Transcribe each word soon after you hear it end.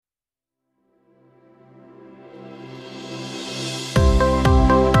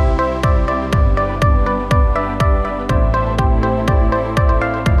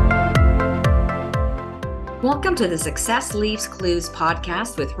Welcome to the Success Leaves Clues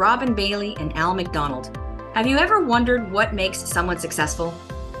podcast with Robin Bailey and Al McDonald. Have you ever wondered what makes someone successful?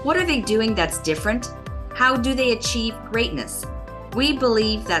 What are they doing that's different? How do they achieve greatness? We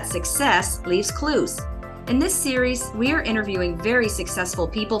believe that success leaves clues. In this series, we are interviewing very successful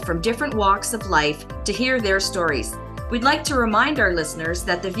people from different walks of life to hear their stories. We'd like to remind our listeners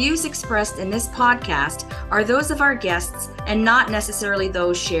that the views expressed in this podcast are those of our guests and not necessarily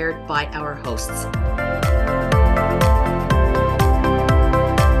those shared by our hosts.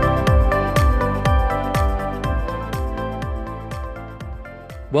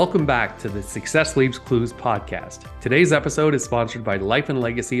 Welcome back to the Success Leaves Clues podcast. Today's episode is sponsored by Life and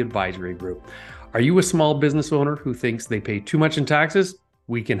Legacy Advisory Group. Are you a small business owner who thinks they pay too much in taxes?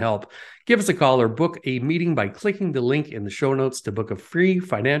 We can help. Give us a call or book a meeting by clicking the link in the show notes to book a free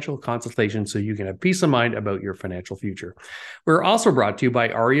financial consultation so you can have peace of mind about your financial future. We're also brought to you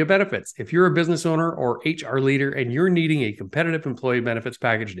by ARIA Benefits. If you're a business owner or HR leader and you're needing a competitive employee benefits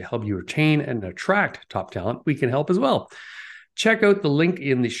package to help you retain and attract top talent, we can help as well. Check out the link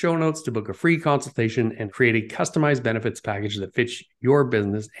in the show notes to book a free consultation and create a customized benefits package that fits your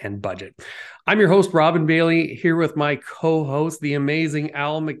business and budget. I'm your host, Robin Bailey, here with my co-host, the amazing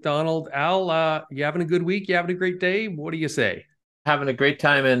Al McDonald. Al, you having a good week? You having a great day? What do you say? Having a great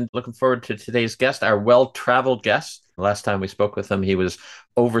time and looking forward to today's guest, our well-traveled guest. Last time we spoke with him, he was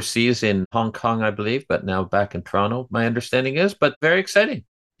overseas in Hong Kong, I believe, but now back in Toronto, my understanding is, but very exciting.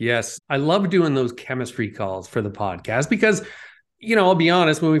 Yes, I love doing those chemistry calls for the podcast because, I'll be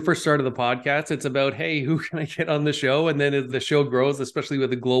honest, when we first started the podcast, it's about, hey, who can I get on the show? And then as the show grows, especially with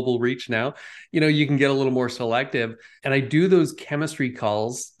the global reach now, you can get a little more selective. And I do those chemistry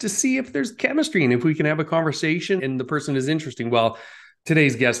calls to see if there's chemistry and if we can have a conversation and the person is interesting. Well,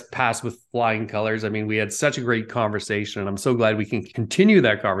 today's guest passed with flying colors. I mean, we had such a great conversation and I'm so glad we can continue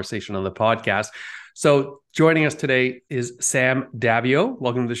that conversation on the podcast. So joining us today is Sam Daviau.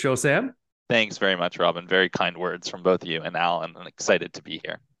 Welcome to the show, Sam. Thanks very much, Robin. Very kind words from both you and Al, and I'm excited to be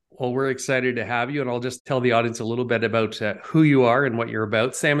here. Well, we're excited to have you, and I'll just tell the audience a little bit about who you are and what you're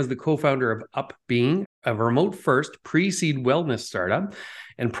about. Sam is the co-founder of UpBeing, a remote-first pre-seed wellness startup.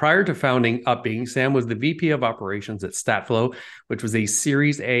 And prior to founding UpBeing, Sam was the VP of Operations at StatFlow, which was a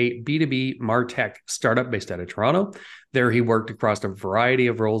Series A B2B MarTech startup based out of Toronto. There, he worked across a variety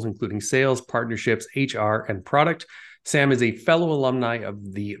of roles, including sales, partnerships, HR, and product. Sam is a fellow alumni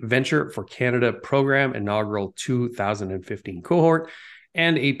of the Venture for Canada program, inaugural 2015 cohort,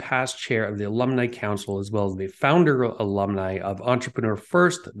 and a past chair of the Alumni Council, as well as the founder alumni of Entrepreneur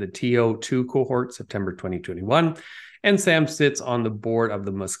First, the TO2 cohort, September 2021. And Sam sits on the board of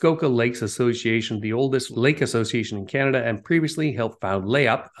the Muskoka Lakes Association, the oldest lake association in Canada, and previously helped found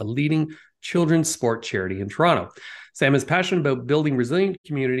Layup, a leading children's sport charity in Toronto. Sam is passionate about building resilient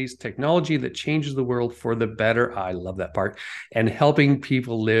communities, technology that changes the world for the better. I love that part. And helping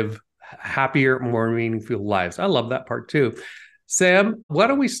people live happier, more meaningful lives. I love that part too. Sam, why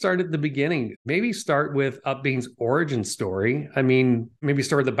don't we start at the beginning? Maybe start with UpBeing's origin story. I mean, maybe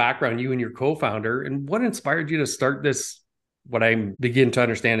start with the background, you and your co-founder, and what inspired you to start this, what I begin to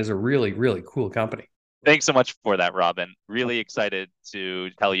understand is a really, really cool company. Thanks so much for that, Robin. Really excited to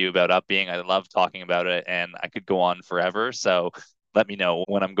tell you about UpBeing. I love talking about it and I could go on forever. So let me know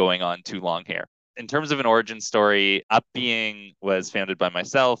when I'm going on too long here. In terms of an origin story, UpBeing was founded by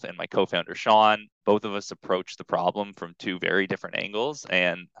myself and my co-founder, Sean. Both of us approached the problem from two very different angles.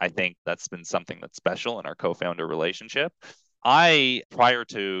 And I think that's been something that's special in our co-founder relationship. I, prior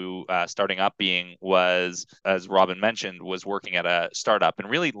to starting UpBeing, was, as Robin mentioned, was working at a startup and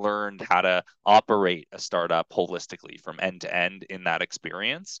really learned how to operate a startup holistically from end to end in that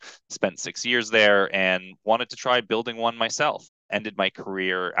experience. Spent 6 years there and wanted to try building one myself. Ended my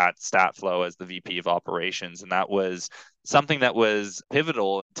career at StatFlow as the VP of Operations. And that was something that was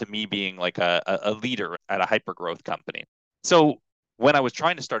pivotal to me being like a leader at a hypergrowth company. So when I was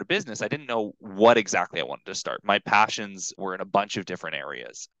trying to start a business, I didn't know what exactly I wanted to start. My passions were in a bunch of different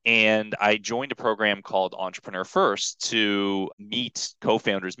areas. And I joined a program called Entrepreneur First to meet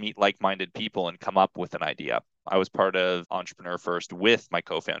co-founders, meet like-minded people, and come up with an idea. I was part of Entrepreneur First with my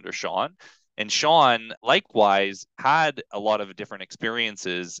co-founder, Sean. And Sean, likewise, had a lot of different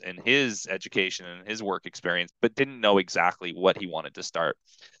experiences in his education and his work experience, but didn't know exactly what he wanted to start.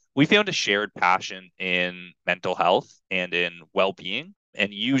 We found a shared passion in mental health and in well-being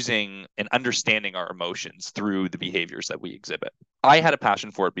and using and understanding our emotions through the behaviors that we exhibit. I had a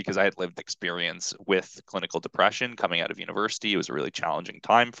passion for it because I had lived experience with clinical depression coming out of university. It was a really challenging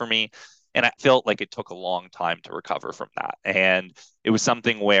time for me. And I felt like it took a long time to recover from that. And it was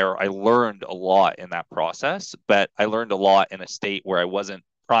something where I learned a lot in that process, but I learned a lot in a state where I wasn't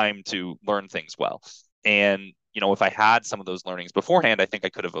primed to learn things well. And if I had some of those learnings beforehand, I think I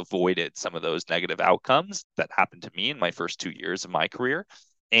could have avoided some of those negative outcomes that happened to me in my first 2 years of my career.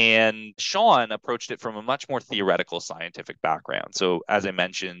 And Sean approached it from a much more theoretical scientific background. So, as I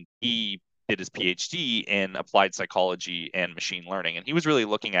mentioned, he did his PhD in applied psychology and machine learning. And he was really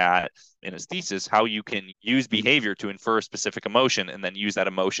looking at, in his thesis, how you can use behavior to infer a specific emotion and then use that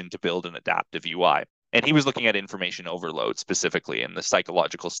emotion to build an adaptive UI. And he was looking at information overload specifically, and the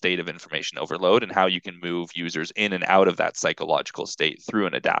psychological state of information overload and how you can move users in and out of that psychological state through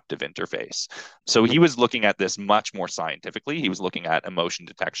an adaptive interface. So he was looking at this much more scientifically. He was looking at emotion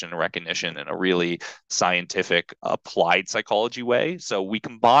detection and recognition in a really scientific applied psychology way. So we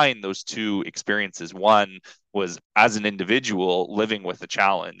combine those two experiences. One was as an individual living with the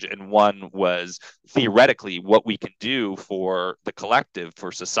challenge, and one was theoretically what we can do for the collective, for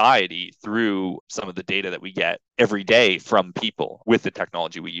society, through some of the data that we get every day from people with the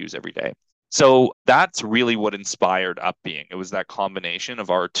technology we use every day. So that's really what inspired UpBeing. It was that combination of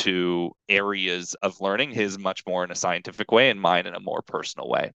our two areas of learning, his much more in a scientific way and mine in a more personal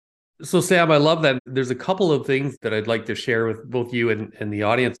way. So, Sam, I love that. There's a couple of things that I'd like to share with both you and the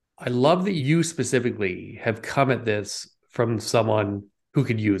audience. I love that you specifically have come at this from someone who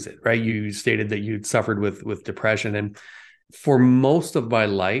could use it, right? You stated that you'd suffered with depression. And for most of my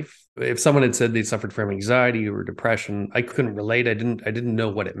life, if someone had said they suffered from anxiety or depression, I couldn't relate. I didn't know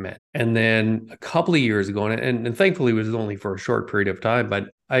what it meant. And then a couple of years ago, and thankfully it was only for a short period of time, but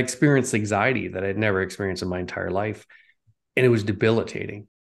I experienced anxiety that I'd never experienced in my entire life. And it was debilitating.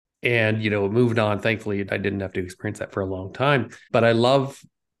 And, it moved on. Thankfully, I didn't have to experience that for a long time. But I love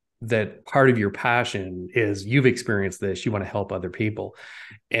that part of your passion is you've experienced this. You want to help other people.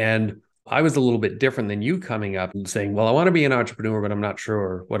 And I was a little bit different than you coming up and saying, well, I want to be an entrepreneur, but I'm not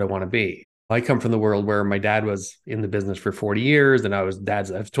sure what I want to be. I come from the world where my dad was in the business for 40 years. And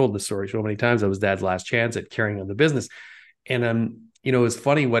I've told this story so many times. I was dad's last chance at carrying on the business. And, it was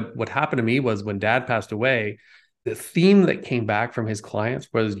funny. What happened to me was when dad passed away, the theme that came back from his clients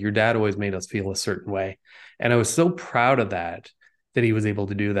was your dad always made us feel a certain way. And I was so proud of that he was able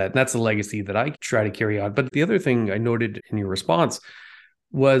to do that. And that's a legacy that I try to carry on. But the other thing I noted in your response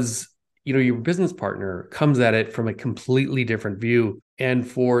was, your business partner comes at it from a completely different view. And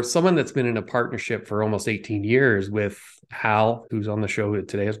for someone that's been in a partnership for almost 18 years with Hal, who's on the show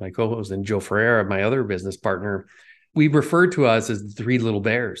today as my co-host, and Joe Ferreira, my other business partner, we refer to us as the three little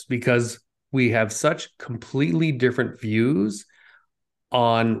bears because we have such completely different views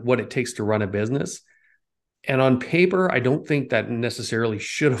on what it takes to run a business. And on paper, I don't think that necessarily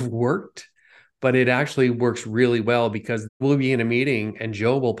should have worked, but it actually works really well because we'll be in a meeting and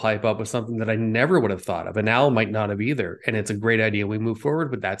Joe will pipe up with something that I never would have thought of. And Al might not have either. And it's a great idea. We move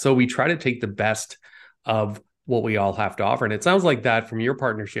forward with that. So we try to take the best of what we all have to offer. And it sounds like that from your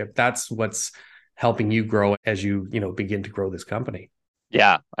partnership, that's what's helping you grow as you, begin to grow this company.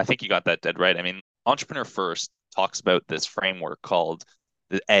 Yeah, I think you got that dead right. I mean, Entrepreneur First talks about this framework called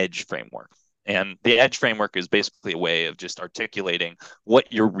the EDGE framework. And the EDGE framework is basically a way of just articulating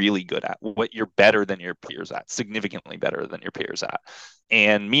what you're really good at, what you're better than your peers at, significantly better than your peers at.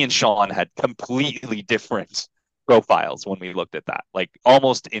 And me and Sean had completely different profiles when we looked at that, like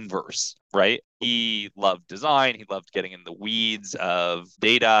almost inverse, right? He loved design. He loved getting in the weeds of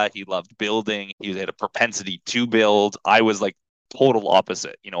data. He loved building. He had a propensity to build. I was like total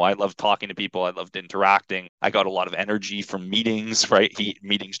opposite. I loved talking to people. I loved interacting. I got a lot of energy from meetings, right?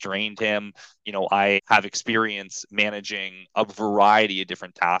 Meetings drained him. I have experience managing a variety of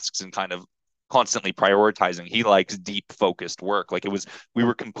different tasks and kind of constantly prioritizing. He likes deep focused work. We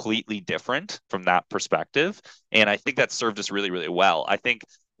were completely different from that perspective. And I think that served us really, really well. I think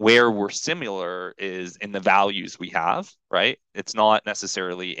where we're similar is in the values we have, right? It's not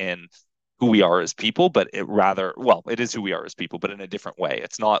necessarily in who we are as people, but it is who we are as people, but in a different way.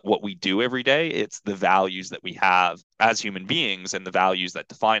 It's not what we do every day. It's the values that we have as human beings and the values that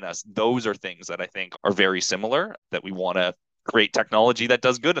define us. Those are things that I think are very similar, that we want to create technology that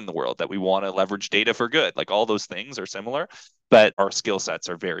does good in the world, that we want to leverage data for good. Like all those things are similar, but our skill sets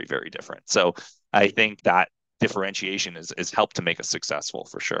are very, very different. So I think that differentiation is helped to make us successful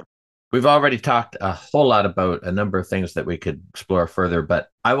for sure. We've already talked a whole lot about a number of things that we could explore further, but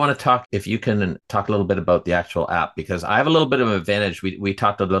I want to talk, if you can talk a little bit about the actual app, because I have a little bit of an advantage. We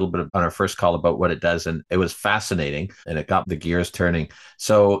talked a little bit on our first call about what it does, and it was fascinating, and it got the gears turning.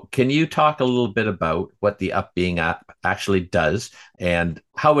 So can you talk a little bit about what the UpBeing app actually does, and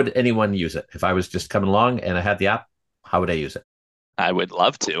how would anyone use it? If I was just coming along and I had the app, how would I use it? I would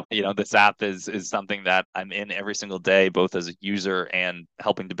love to. This app is something that I'm in every single day, both as a user and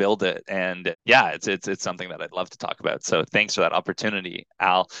helping to build it. And yeah, it's something that I'd love to talk about. So thanks for that opportunity,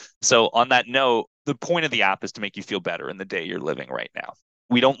 Al. So on that note, the point of the app is to make you feel better in the day you're living right now.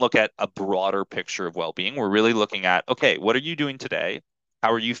 We don't look at a broader picture of well-being. We're really looking at, okay, what are you doing today?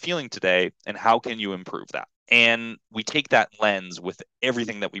 How are you feeling today? And how can you improve that? And we take that lens with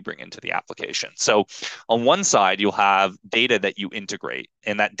everything that we bring into the application. So on one side, you'll have data that you integrate,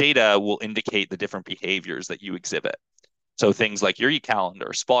 and that data will indicate the different behaviors that you exhibit. So things like your e-calendar,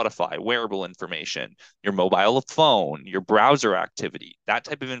 Spotify, wearable information, your mobile phone, your browser activity, that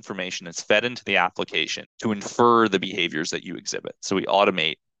type of information is fed into the application to infer the behaviors that you exhibit. So we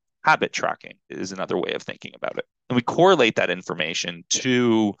automate habit tracking is another way of thinking about it. And we correlate that information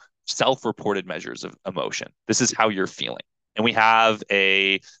to self-reported measures of emotion. This is how you're feeling. And we have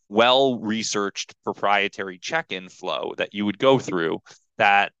a well-researched proprietary check-in flow that you would go through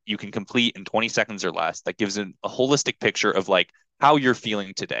that you can complete in 20 seconds or less that gives a holistic picture of like how you're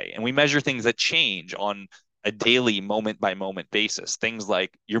feeling today. And we measure things that change on a daily moment by moment basis, things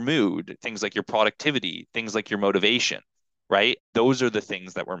like your mood, things like your productivity, things like your motivation, right? Those are the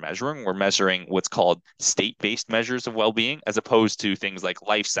things that we're measuring. We're measuring what's called state-based measures of well-being, as opposed to things like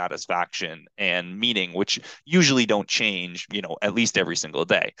life satisfaction and meaning, which usually don't change, at least every single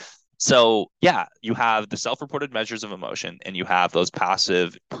day. So yeah, you have the self-reported measures of emotion and you have those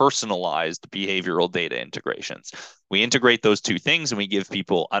passive personalized behavioral data integrations. We integrate those two things and we give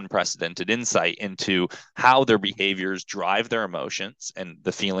people unprecedented insight into how their behaviors drive their emotions and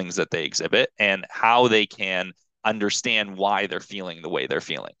the feelings that they exhibit and how they can understand why they're feeling the way they're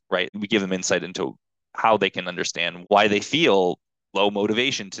feeling, right? We give them insight into how they can understand why they feel low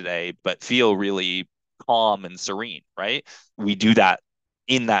motivation today, but feel really calm and serene, right? We do that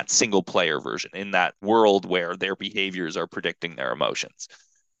in that single player version, in that world where their behaviors are predicting their emotions.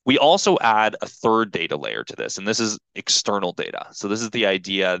 We also add a third data layer to this, and this is external data. So this is the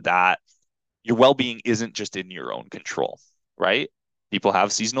idea that your well-being isn't just in your own control, right? People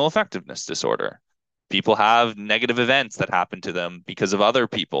have seasonal effectiveness disorder. People have negative events that happen to them because of other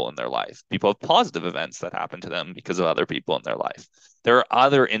people in their life. People have positive events that happen to them because of other people in their life. There are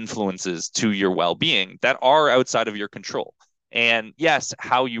other influences to your well-being that are outside of your control. And yes,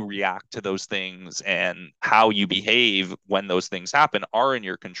 how you react to those things and how you behave when those things happen are in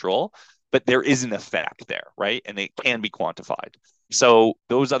your control, but there is an effect there, right? And it can be quantified. So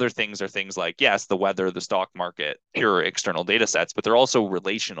those other things are things like, yes, the weather, the stock market, pure external data sets, but they're also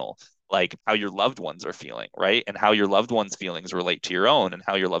relational, like how your loved ones are feeling, right? And how your loved ones' feelings relate to your own and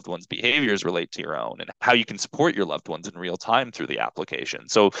how your loved ones' behaviors relate to your own and how you can support your loved ones in real time through the application.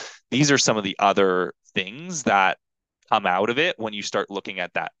 So these are some of the other things that come out of it when you start looking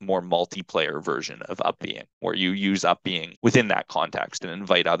at that more multiplayer version of UpBeing, where you use UpBeing within that context and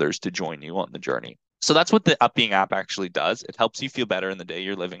invite others to join you on the journey. So that's what the UpBeing app actually does. It helps you feel better in the day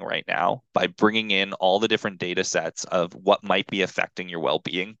you're living right now by bringing in all the different data sets of what might be affecting your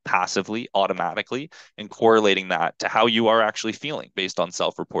well-being passively, automatically, and correlating that to how you are actually feeling based on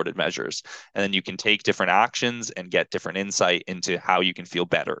self-reported measures. And then you can take different actions and get different insight into how you can feel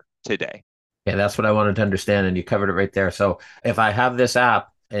better today. Yeah, that's what I wanted to understand, and you covered it right there. So if I have this app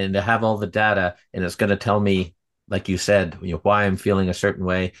and I have all the data, and it's going to tell me, like you said, why I'm feeling a certain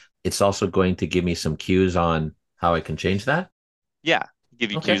way, it's also going to give me some cues on how I can change that. Yeah,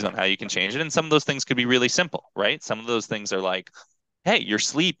 give you cues on how you can change it. And some of those things could be really simple, right? Some of those things are like, hey, your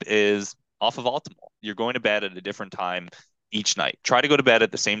sleep is off of optimal. You're going to bed at a different time each night. Try to go to bed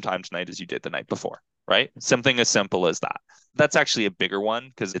at the same time tonight as you did the night before, right? Something as simple as that. That's actually a bigger one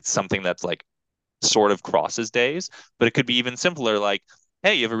because it's something that's like sort of crosses days, but it could be even simpler like,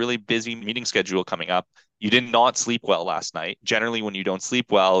 hey, you have a really busy meeting schedule coming up. You did not sleep well last night. Generally, when you don't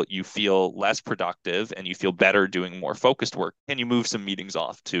sleep well, you feel less productive and you feel better doing more focused work. Can you move some meetings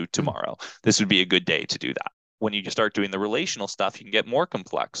off to tomorrow? This would be a good day to do that. When you start doing the relational stuff, you can get more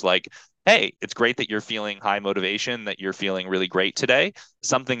complex. Like, hey, it's great that you're feeling high motivation, that you're feeling really great today.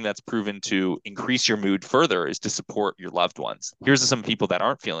 Something that's proven to increase your mood further is to support your loved ones. Here's some people that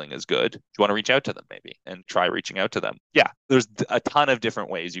aren't feeling as good. Do you want to reach out to them maybe and try reaching out to them? Yeah, there's a ton of different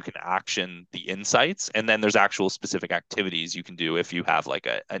ways you can action the insights. And then there's actual specific activities you can do if you have like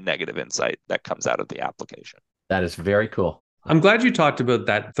a negative insight that comes out of the application. That is very cool. I'm glad you talked about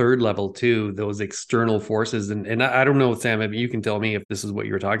that third level too, those external forces. And I don't know, Sam, maybe you can tell me if this is what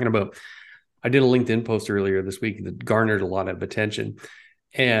you were talking about. I did a LinkedIn post earlier this week that garnered a lot of attention.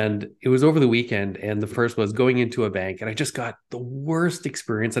 And it was over the weekend. And the first was going into a bank. And I just got the worst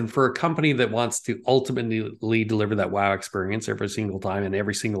experience. And for a company that wants to ultimately deliver that wow experience every single time and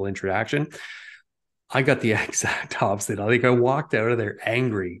every single interaction, I got the exact opposite. I think I walked out of there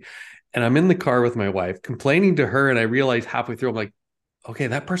angry, and I'm in the car with my wife complaining to her. And I realized halfway through, I'm like, okay,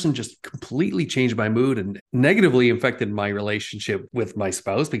 that person just completely changed my mood and negatively affected my relationship with my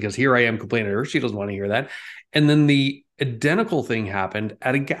spouse, because here I am complaining to her. She doesn't want to hear that. And then the identical thing happened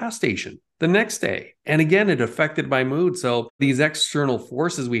at a gas station the next day. And again, it affected my mood. So these external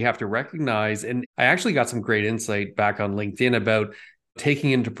forces we have to recognize. And I actually got some great insight back on LinkedIn about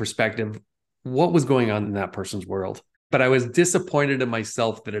taking into perspective what was going on in that person's world. But I was disappointed in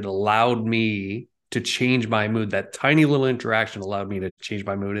myself that it allowed me to change my mood. That tiny little interaction allowed me to change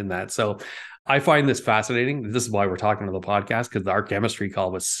my mood in that. So I find this fascinating. This is why we're talking on the podcast, because our chemistry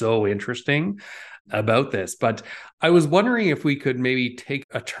call was so interesting about this. But I was wondering if we could maybe take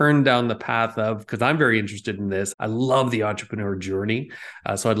a turn down the path of, because I'm very interested in this. I love the entrepreneur journey.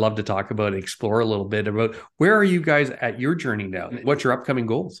 So I'd love to talk about and explore a little bit about where are you guys at your journey now? What's your upcoming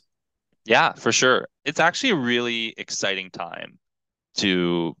goals? Yeah, for sure. It's actually a really exciting time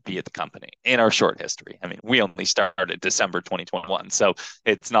to be at the company in our short history. I mean, we only started December 2021, so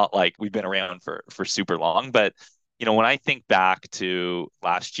it's not like we've been around for super long. But when I think back to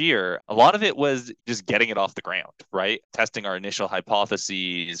last year, a lot of it was just getting it off the ground, right? Testing our initial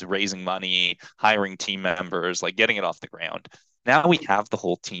hypotheses, raising money, hiring team members, like getting it off the ground. Now we have the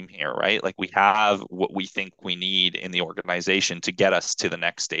whole team here, right? Like we have what we think we need in the organization to get us to the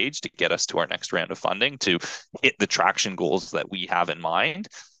next stage, to get us to our next round of funding, to hit the traction goals that we have in mind.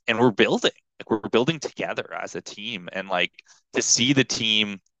 And we're building, like we're building together as a team. And like to see the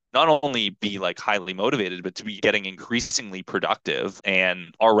team not only be like highly motivated, but to be getting increasingly productive.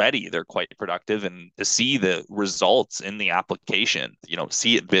 And already they're quite productive. And to see the results in the application,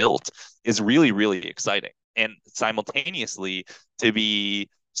 see it built is really, really exciting. And simultaneously to be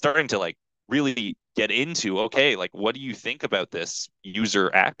starting to like really get into, okay, like what do you think about this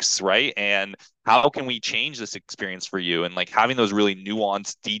user X, right? And how can we change this experience for you? And like having those really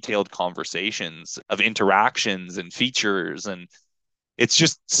nuanced, detailed conversations of interactions and features. And it's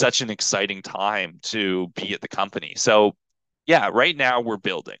just such an exciting time to be at the company. So yeah, right now we're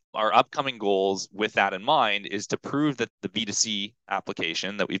building. Our upcoming goals with that in mind is to prove that the B2C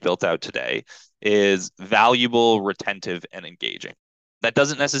application that we built out today is valuable, retentive, and engaging. That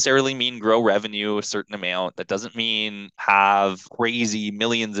doesn't necessarily mean grow revenue a certain amount. That doesn't mean have crazy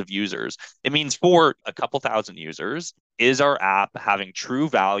millions of users. It means for a couple thousand users, is our app having true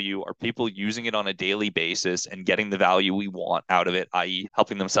value? Are people using it on a daily basis and getting the value we want out of it, i.e.,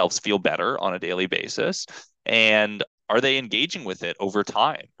 helping themselves feel better on a daily basis? And are they engaging with it over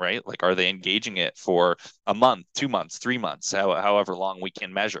time, right? Like, are they engaging it for a month, 2 months, 3 months, however long we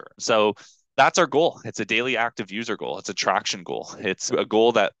can measure? So that's our goal. It's a daily active user goal. It's a traction goal. It's a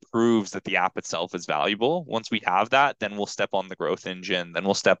goal that proves that the app itself is valuable. Once we have that, then we'll step on the growth engine. Then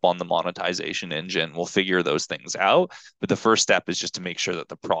we'll step on the monetization engine. We'll figure those things out. But the first step is just to make sure that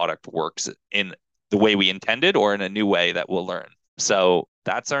the product works in the way we intended or in a new way that we'll learn. So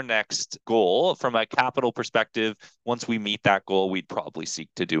that's our next goal. From a capital perspective, once we meet that goal, we'd probably seek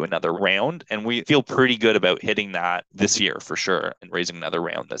to do another round. And we feel pretty good about hitting that this year for sure and raising another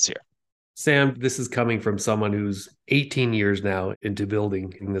round this year. Sam, this is coming from someone who's 18 years now into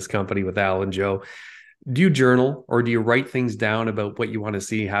building in this company with Al and Joe. Do you journal or do you write things down about what you want to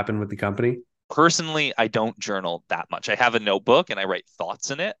see happen with the company? Personally, I don't journal that much. I have a notebook and I write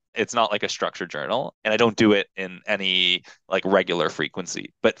thoughts in it. It's not like a structured journal, and I don't do it in any like regular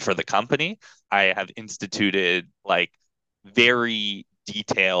frequency. But for the company, I have instituted like very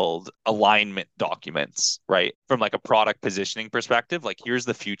detailed alignment documents, right? From like a product positioning perspective, like here's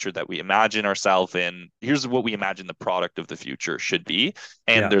the future that we imagine ourselves in. Here's what we imagine the product of the future should be.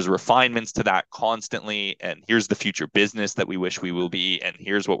 And there's refinements to that constantly. And here's the future business that we wish we will be. And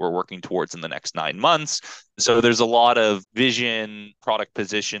here's what we're working towards in the next 9 months. So there's a lot of vision, product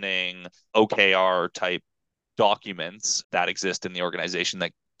positioning, OKR type documents that exist in the organization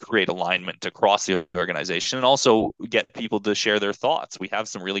that create alignment across the organization and also get people to share their thoughts. We have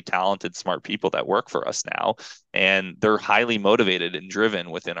some really talented, smart people that work for us now, and they're highly motivated and driven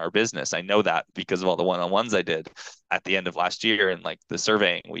within our business. I know that because of all the one-on-ones I did at the end of last year and like the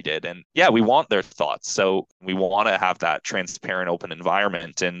surveying we did. And yeah, we want their thoughts. So we want to have that transparent, open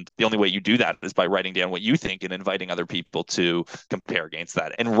environment. And the only way you do that is by writing down what you think and inviting other people to compare against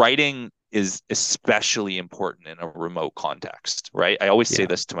that. And writing is especially important in a remote context, right? I always say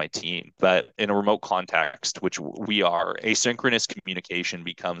this to my team, but in a remote context, which we are, asynchronous communication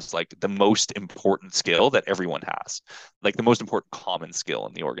becomes like the most important skill that everyone has, like the most important common skill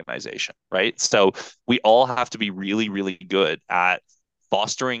in the organization, right? So we all have to be really, really good at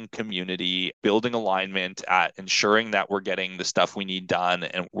fostering community, building alignment, at ensuring that we're getting the stuff we need done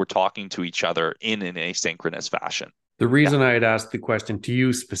and we're talking to each other in an asynchronous fashion. The reason I had asked the question to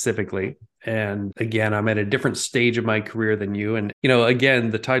you specifically, and again, I'm at a different stage of my career than you. And,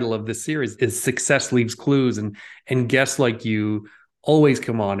 again, the title of this series is Success Leaves Clues. And guests like you always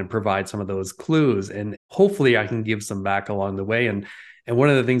come on and provide some of those clues. And hopefully I can give some back along the way. And one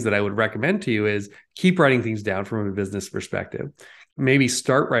of the things that I would recommend to you is keep writing things down from a business perspective. Maybe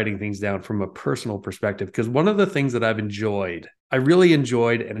start writing things down from a personal perspective. Because one of the things that I really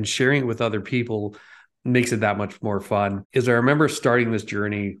enjoyed, and sharing it with other people makes it that much more fun, is I remember starting this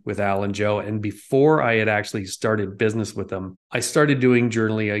journey with Al and Joe. And before I had actually started business with them, I started doing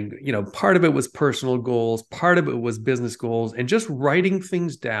journaling. Part of it was personal goals, part of it was business goals, and just writing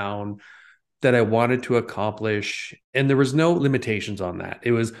things down that I wanted to accomplish. And there was no limitations on that.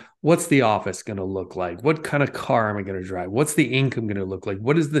 It was, what's the office going to look like? What kind of car am I going to drive? What's the income going to look like?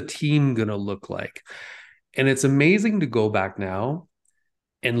 What is the team going to look like? And it's amazing to go back now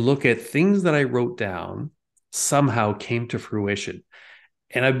and look at things that I wrote down somehow came to fruition.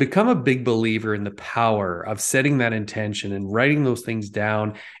 And I've become a big believer in the power of setting that intention and writing those things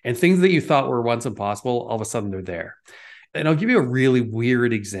down, and things that you thought were once impossible, all of a sudden they're there. And I'll give you a really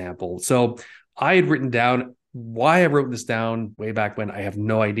weird example. So I had written down why I wrote this down way back when. I have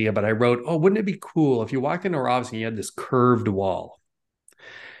no idea, but I wrote, wouldn't it be cool if you walked into our office and you had this curved wall?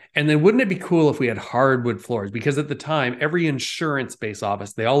 And then wouldn't it be cool if we had hardwood floors? Because at the time, every insurance-based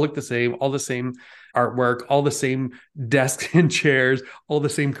office, they all look the same, all the same artwork, all the same desks and chairs, all the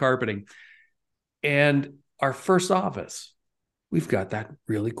same carpeting. And our first office, we've got that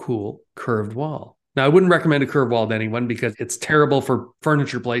really cool curved wall. Now, I wouldn't recommend a curved wall to anyone because it's terrible for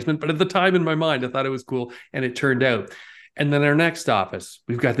furniture placement. But at the time in my mind, I thought it was cool, and it turned out. And then our next office,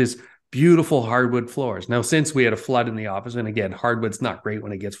 we've got this beautiful hardwood floors. Now, since we had a flood in the office, and again, hardwood's not great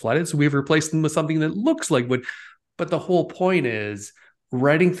when it gets flooded, so we've replaced them with something that looks like wood. But the whole point is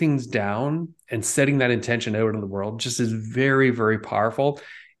writing things down and setting that intention out in the world just is very, very powerful.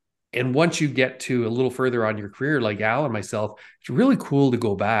 And once you get to a little further on your career, like Al and myself, it's really cool to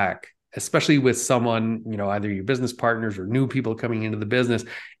go back, especially with someone, either your business partners or new people coming into the business,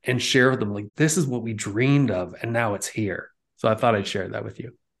 and share with them, like, this is what we dreamed of, and now it's here. So I thought I'd share that with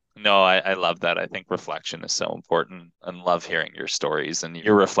you. No, I love that. I think reflection is so important, and love hearing your stories and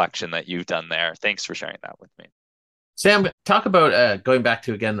your reflection that you've done there. Thanks for sharing that with me. Sam, talk about going back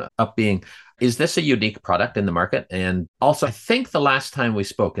to, again, UpBeing. Is this a unique product in the market? And also, I think the last time we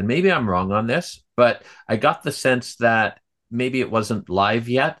spoke, and maybe I'm wrong on this, but I got the sense that maybe it wasn't live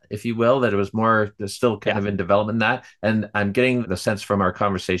yet, if you will, that it was more still kind of in development, that. And I'm getting the sense from our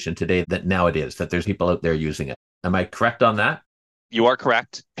conversation today that now it is, that there's people out there using it. Am I correct on that? You are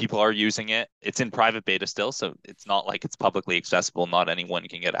correct. People are using it. It's in private beta still, so it's not like it's publicly accessible. Not anyone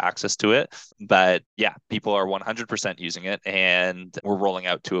can get access to it. But yeah, people are 100% using it. And we're rolling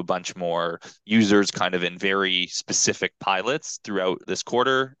out to a bunch more users kind of in very specific pilots throughout this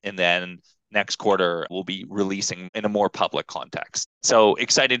quarter. And then next quarter, we'll be releasing in a more public context. So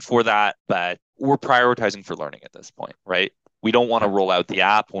excited for that, but we're prioritizing for learning at this point, right? We don't want to roll out the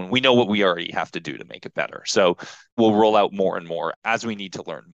app when we know what we already have to do to make it better. So we'll roll out more and more as we need to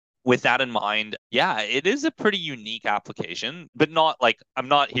learn. With that in mind, yeah, it is a pretty unique application, but not like, I'm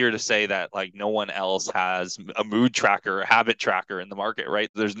not here to say that like no one else has a mood tracker, a habit tracker in the market, right?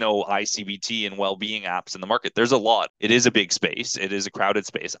 There's no ICBT and well-being apps in the market. There's a lot. It is a big space. It is a crowded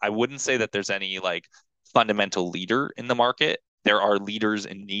space. I wouldn't say that there's any like fundamental leader in the market. There are leaders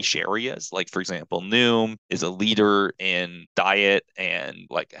in niche areas. Like, for example, Noom is a leader in diet and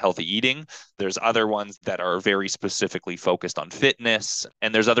like healthy eating. There's other ones that are very specifically focused on fitness.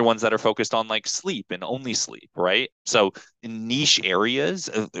 And there's other ones that are focused on like sleep and only sleep, right? So in niche areas,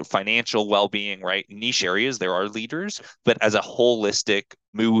 financial well-being, right? Niche areas, there are leaders. But as a holistic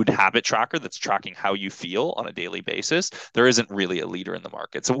mood habit tracker that's tracking how you feel on a daily basis, there isn't really a leader in the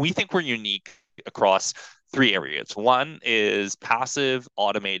market. So we think we're unique across three areas. One is passive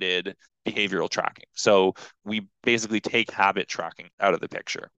automated behavioral tracking. So we basically take habit tracking out of the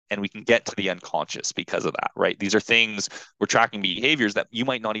picture, and we can get to the unconscious because of that, right? These are things, we're tracking behaviors that you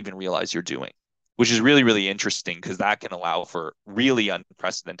might not even realize you're doing, which is really, really interesting because that can allow for really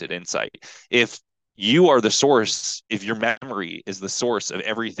unprecedented insight. If you are the source, if your memory is the source of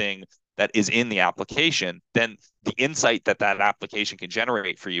everything that is in the application, then the insight that that application can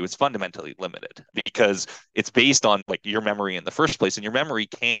generate for you is fundamentally limited because it's based on like your memory in the first place, and your memory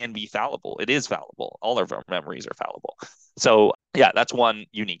can be fallible. It is fallible. All of our memories are fallible. So yeah, that's one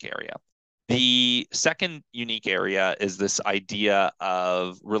unique area. The second unique area is this idea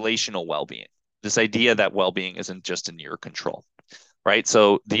of relational well-being, this idea that well-being isn't just in your control. right?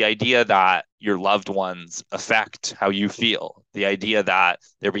 So the idea that your loved ones affect how you feel, the idea that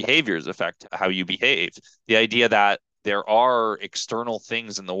their behaviors affect how you behave, the idea that there are external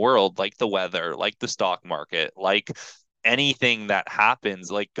things in the world like the weather, like the stock market, like anything that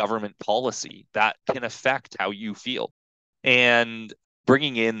happens, like government policy, that can affect how you feel. And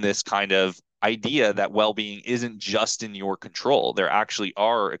bringing in this kind of idea that well-being isn't just in your control. There actually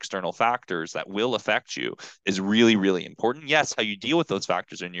are external factors that will affect you is really, really important. Yes, how you deal with those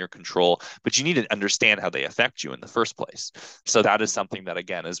factors are in your control, but you need to understand how they affect you in the first place. So that is something that,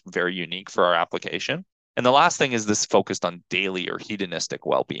 again, is very unique for our application. And the last thing is this focused on daily or hedonistic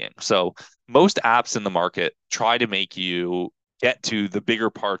well-being. So most apps in the market try to make you get to the bigger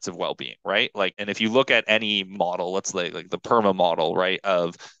parts of well-being, right? Like, and if you look at any model, let's like the PERMA model, right,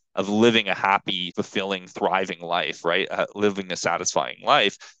 of living a happy, fulfilling, thriving life, right, living a satisfying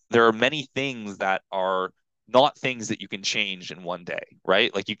life, there are many things that are not things that you can change in one day,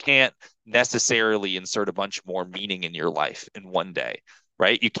 right? Like you can't necessarily insert a bunch more meaning in your life in one day,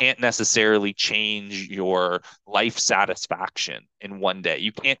 right? You can't necessarily change your life satisfaction in one day.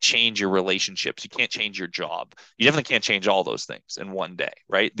 You can't change your relationships. You can't change your job. You definitely can't change all those things in one day,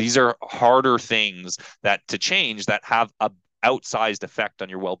 right? These are harder things that to change that have a outsized effect on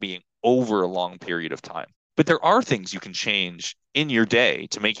your well-being over a long period of time. But there are things you can change in your day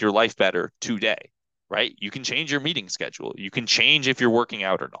to make your life better today, right? You can change your meeting schedule. You can change if you're working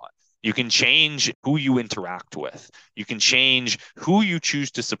out or not. You can change who you interact with. You can change who you choose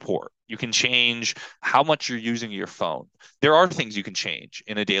to support. You can change how much you're using your phone. There are things you can change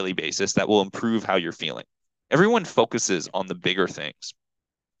in a daily basis that will improve how you're feeling. Everyone focuses on the bigger things.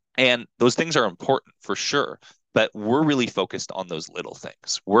 And those things are important for sure, but we're really focused on those little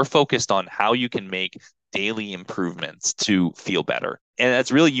things. We're focused on how you can make daily improvements to feel better. And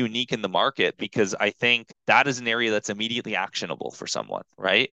that's really unique in the market because I think that is an area that's immediately actionable for someone,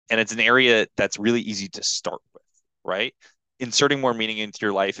 right? And it's an area that's really easy to start with, right? Inserting more meaning into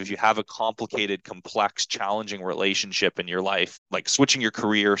your life, if you have a complicated, complex, challenging relationship in your life, like switching your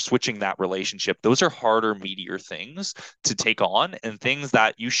career, switching that relationship, those are harder, meatier things to take on and things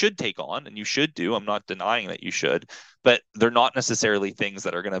that you should take on and you should do. I'm not denying that you should, but they're not necessarily things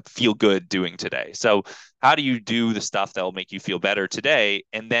that are going to feel good doing today. So how do you do the stuff that will make you feel better today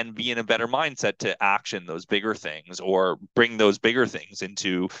and then be in a better mindset to action those bigger things or bring those bigger things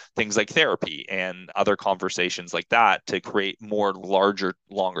into things like therapy and other conversations like that to create more larger,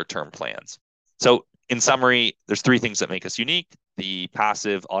 longer term plans? So in summary, there's three things that make us unique: the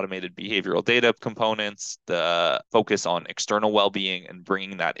passive automated behavioral data components, the focus on external well-being and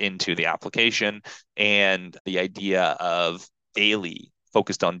bringing that into the application, and the idea of daily,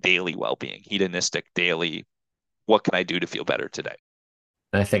 focused on daily well-being, hedonistic daily. What can I do to feel better today?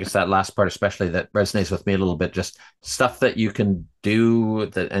 And I think it's that last part, especially, that resonates with me a little bit. Just stuff that you can do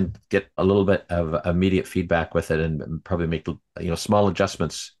that and get a little bit of immediate feedback with it, and probably make small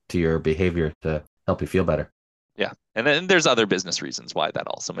adjustments to your behavior to help you feel better. Yeah. And then there's other business reasons why that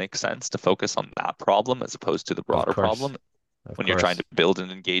also makes sense to focus on that problem as opposed to the broader problem. When you're trying to build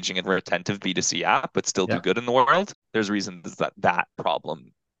an engaging and retentive B2C app, but still do good in the world, there's reasons that that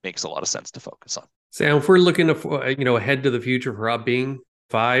problem makes a lot of sense to focus on. Sam, if we're looking to, ahead to the future for UpBeing,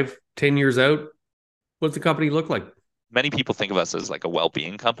 5-10 years out, what's the company look like? Many people think of us as like a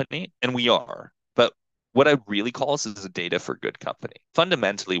well-being company, and we are. But what I really call us is a data for good company.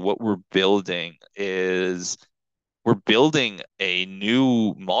 Fundamentally, what we're building is we're building a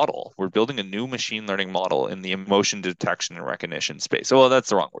new model. We're building a new machine learning model in the emotion detection and recognition space. So, well, that's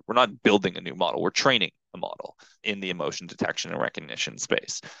the wrong word. We're not building a new model. We're training a model in the emotion detection and recognition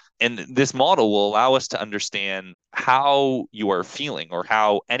space. And this model will allow us to understand how you are feeling, or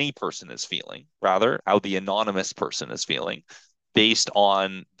how any person is feeling, rather, how the anonymous person is feeling based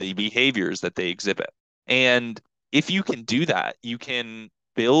on the behaviors that they exhibit. And if you can do that, you can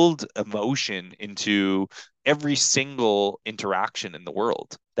build emotion into every single interaction in the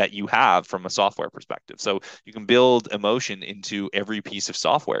world that you have from a software perspective. So you can build emotion into every piece of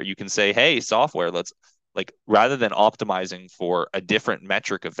software. You can say, hey, software, let's, like, rather than optimizing for a different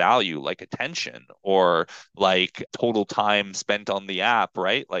metric of value, like attention or like total time spent on the app,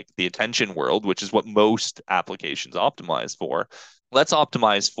 right? Like the attention world, which is what most applications optimize for. Let's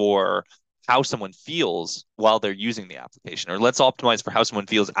optimize for how someone feels while they're using the application, or let's optimize for how someone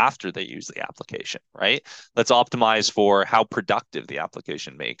feels after they use the application, right? Let's optimize for how productive the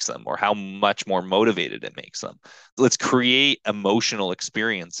application makes them, or how much more motivated it makes them. Let's create emotional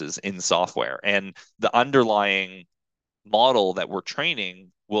experiences in software, and the underlying model that we're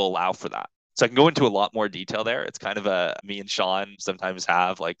training will allow for that. So I can go into a lot more detail there. It's kind of me and Sean sometimes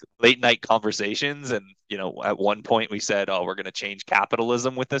have like late night conversations. And, at one point we said, oh, we're going to change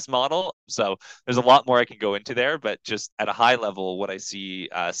capitalism with this model. So there's a lot more I can go into there, but just at a high level, what I see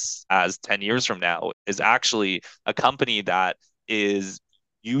us as 10 years from now is actually a company that is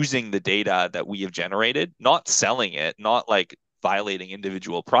using the data that we have generated, not selling it, not like violating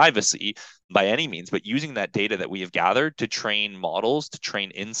individual privacy by any means, but using that data that we have gathered to train models, to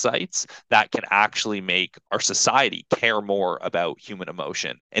train insights that can actually make our society care more about human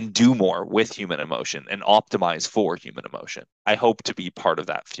emotion and do more with human emotion and optimize for human emotion. I hope to be part of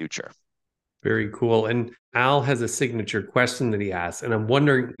that future. Very cool. And Al has a signature question that he asks, and I'm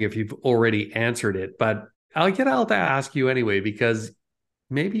wondering if you've already answered it, but I'll get Al to ask you anyway, because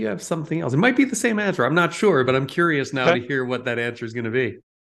maybe you have something else. It might be the same answer. I'm not sure, but I'm curious now to hear what that answer is going to be.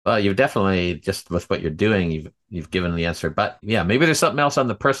 Well, you've definitely, just with what you're doing, you've given the answer. But yeah, maybe there's something else on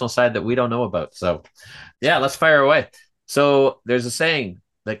the personal side that we don't know about. So yeah, let's fire away. So there's a saying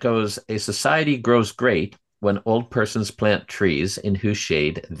that goes, a society grows great when old persons plant trees in whose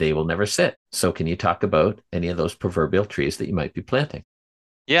shade they will never sit. So can you talk about any of those proverbial trees that you might be planting?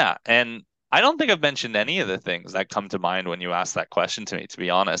 Yeah. And I don't think I've mentioned any of the things that come to mind when you ask that question to me, to be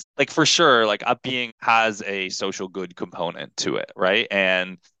honest. Like for sure, like UpBeing has a social good component to it, right?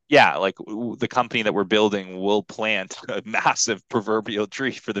 And yeah, like the company that we're building will plant a massive proverbial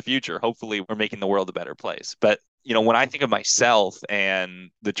tree for the future. Hopefully, we're making the world a better place. But when I think of myself and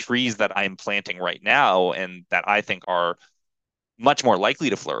the trees that I'm planting right now and that I think are much more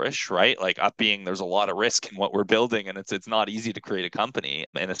likely to flourish, right? Like UpBeing, there's a lot of risk in what we're building, and it's not easy to create a company,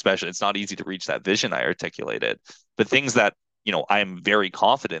 and especially it's not easy to reach that vision I articulated. But things that I'm very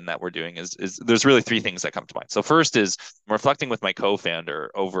confident that we're doing is there's really three things that come to mind. So first is I'm reflecting with my co-founder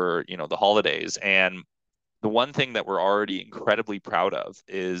over the holidays, and the one thing that we're already incredibly proud of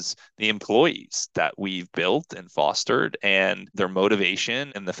is the employees that we've built and fostered and their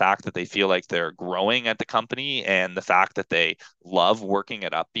motivation and the fact that they feel like they're growing at the company and the fact that they love working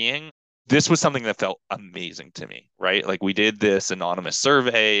at UpBeing. This was something that felt amazing to me, right? Like we did this anonymous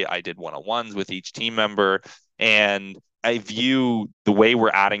survey. I did one-on-ones with each team member, and I view the way we're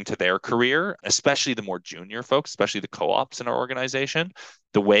adding to their career, especially the more junior folks, especially the co-ops in our organization,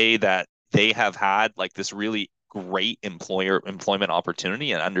 the way that they have had like this really great employment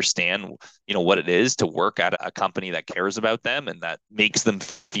opportunity and understand what it is to work at a company that cares about them and that makes them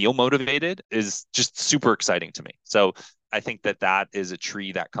feel motivated is just super exciting to me. So I think that is a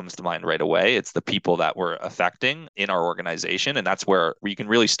tree that comes to mind right away. It's the people that we're affecting in our organization. And that's where we can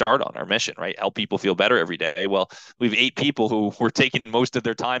really start on our mission, right? Help people feel better every day. Well, we have 8 people who we're taking most of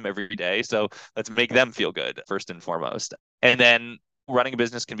their time every day. So let's make them feel good first and foremost. And then running a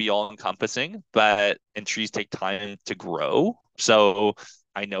business can be all encompassing, and trees take time to grow. So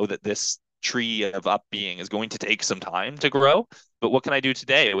I know that this tree of UpBeing is going to take some time to grow, but what can I do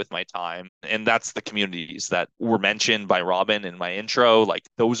today with my time? And that's the communities that were mentioned by Robin in my intro. Like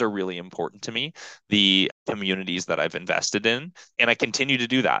those are really important to me, the communities that I've invested in. And I continue to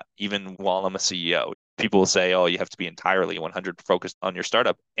do that even while I'm a CEO. People will say, oh, you have to be entirely 100 focused on your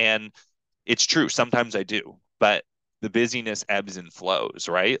startup. And it's true. Sometimes I do, but the busyness ebbs and flows,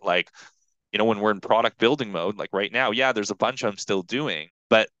 right? Like, when we're in product building mode, like right now, yeah, there's a bunch I'm still doing,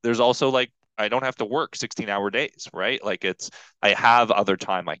 but there's also like, I don't have to work 16-hour days, right? Like I have other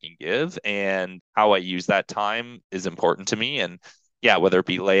time I can give, and how I use that time is important to me. And yeah, whether it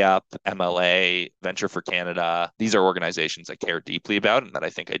be Layup, MLA, Venture for Canada, these are organizations I care deeply about and that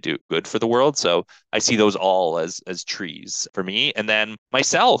I think I do good for the world. So I see those all as trees for me. And then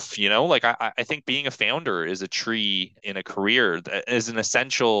myself, like I think being a founder is a tree in a career that is an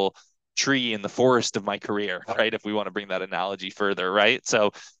essential tree in the forest of my career, right? If we want to bring that analogy further, right? So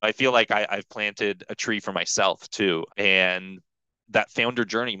I feel like I've planted a tree for myself too. And that founder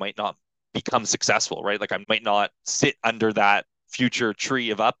journey might not become successful, right? Like I might not sit under that future tree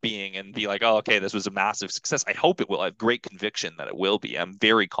of UpBeing and be like, oh, okay, this was a massive success. I hope it will. I have great conviction that it will be. I'm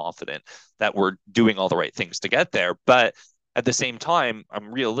very confident that we're doing all the right things to get there. But at the same time,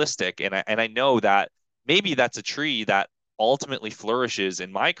 I'm realistic, and I know that maybe that's a tree that ultimately flourishes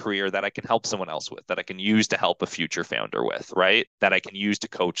in my career that I can help someone else with, that I can use to help a future founder with, right? That I can use to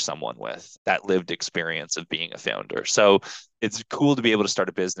coach someone with that lived experience of being a founder. So it's cool to be able to start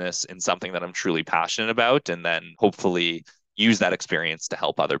a business in something that I'm truly passionate about, and then hopefully use that experience to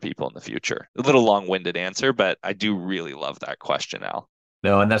help other people in the future. A little long-winded answer, but I do really love that question, Al.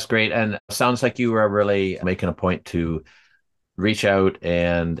 No, and that's great. And it sounds like you are really making a point to reach out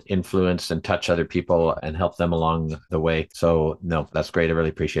and influence and touch other people and help them along the way. So no, that's great. I really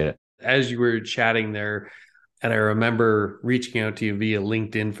appreciate it. As you were chatting there, And I remember reaching out to you via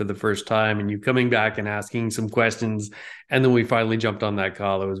LinkedIn for the first time and you coming back and asking some questions. And then we finally jumped on that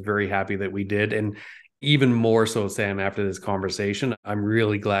call. I was very happy that we did. And even more so, Sam, after this conversation, I'm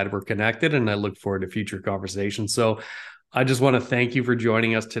really glad we're connected and I look forward to future conversations. So I just want to thank you for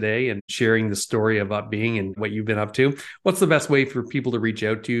joining us today and sharing the story of UpBeing and what you've been up to. What's the best way for people to reach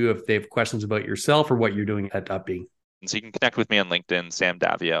out to you if they have questions about yourself or what you're doing at UpBeing? So you can connect with me on LinkedIn, Sam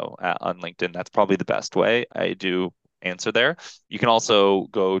Daviau on LinkedIn. That's probably the best way. I do answer there. You can also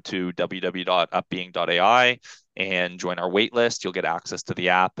go to www.upbeing.ai and join our waitlist. You'll get access to the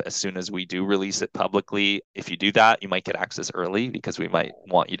app as soon as we do release it publicly. If you do that, you might get access early because we might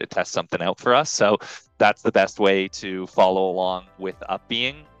want you to test something out for us. So that's the best way to follow along with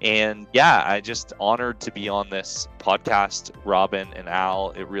UpBeing. And yeah, I just honored to be on this podcast, Robin and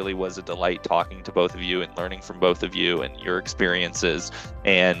Al. It really was a delight talking to both of you and learning from both of you and your experiences.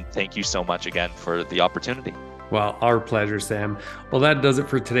 And thank you so much again for the opportunity. Well, our pleasure, Sam. Well, that does it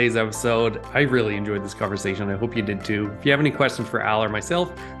for today's episode. I really enjoyed this conversation. I hope you did too. If you have any questions for Al or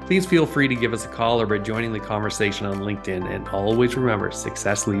myself, please feel free to give us a call or by joining the conversation on LinkedIn. And always remember,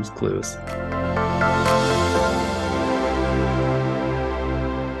 success leaves clues.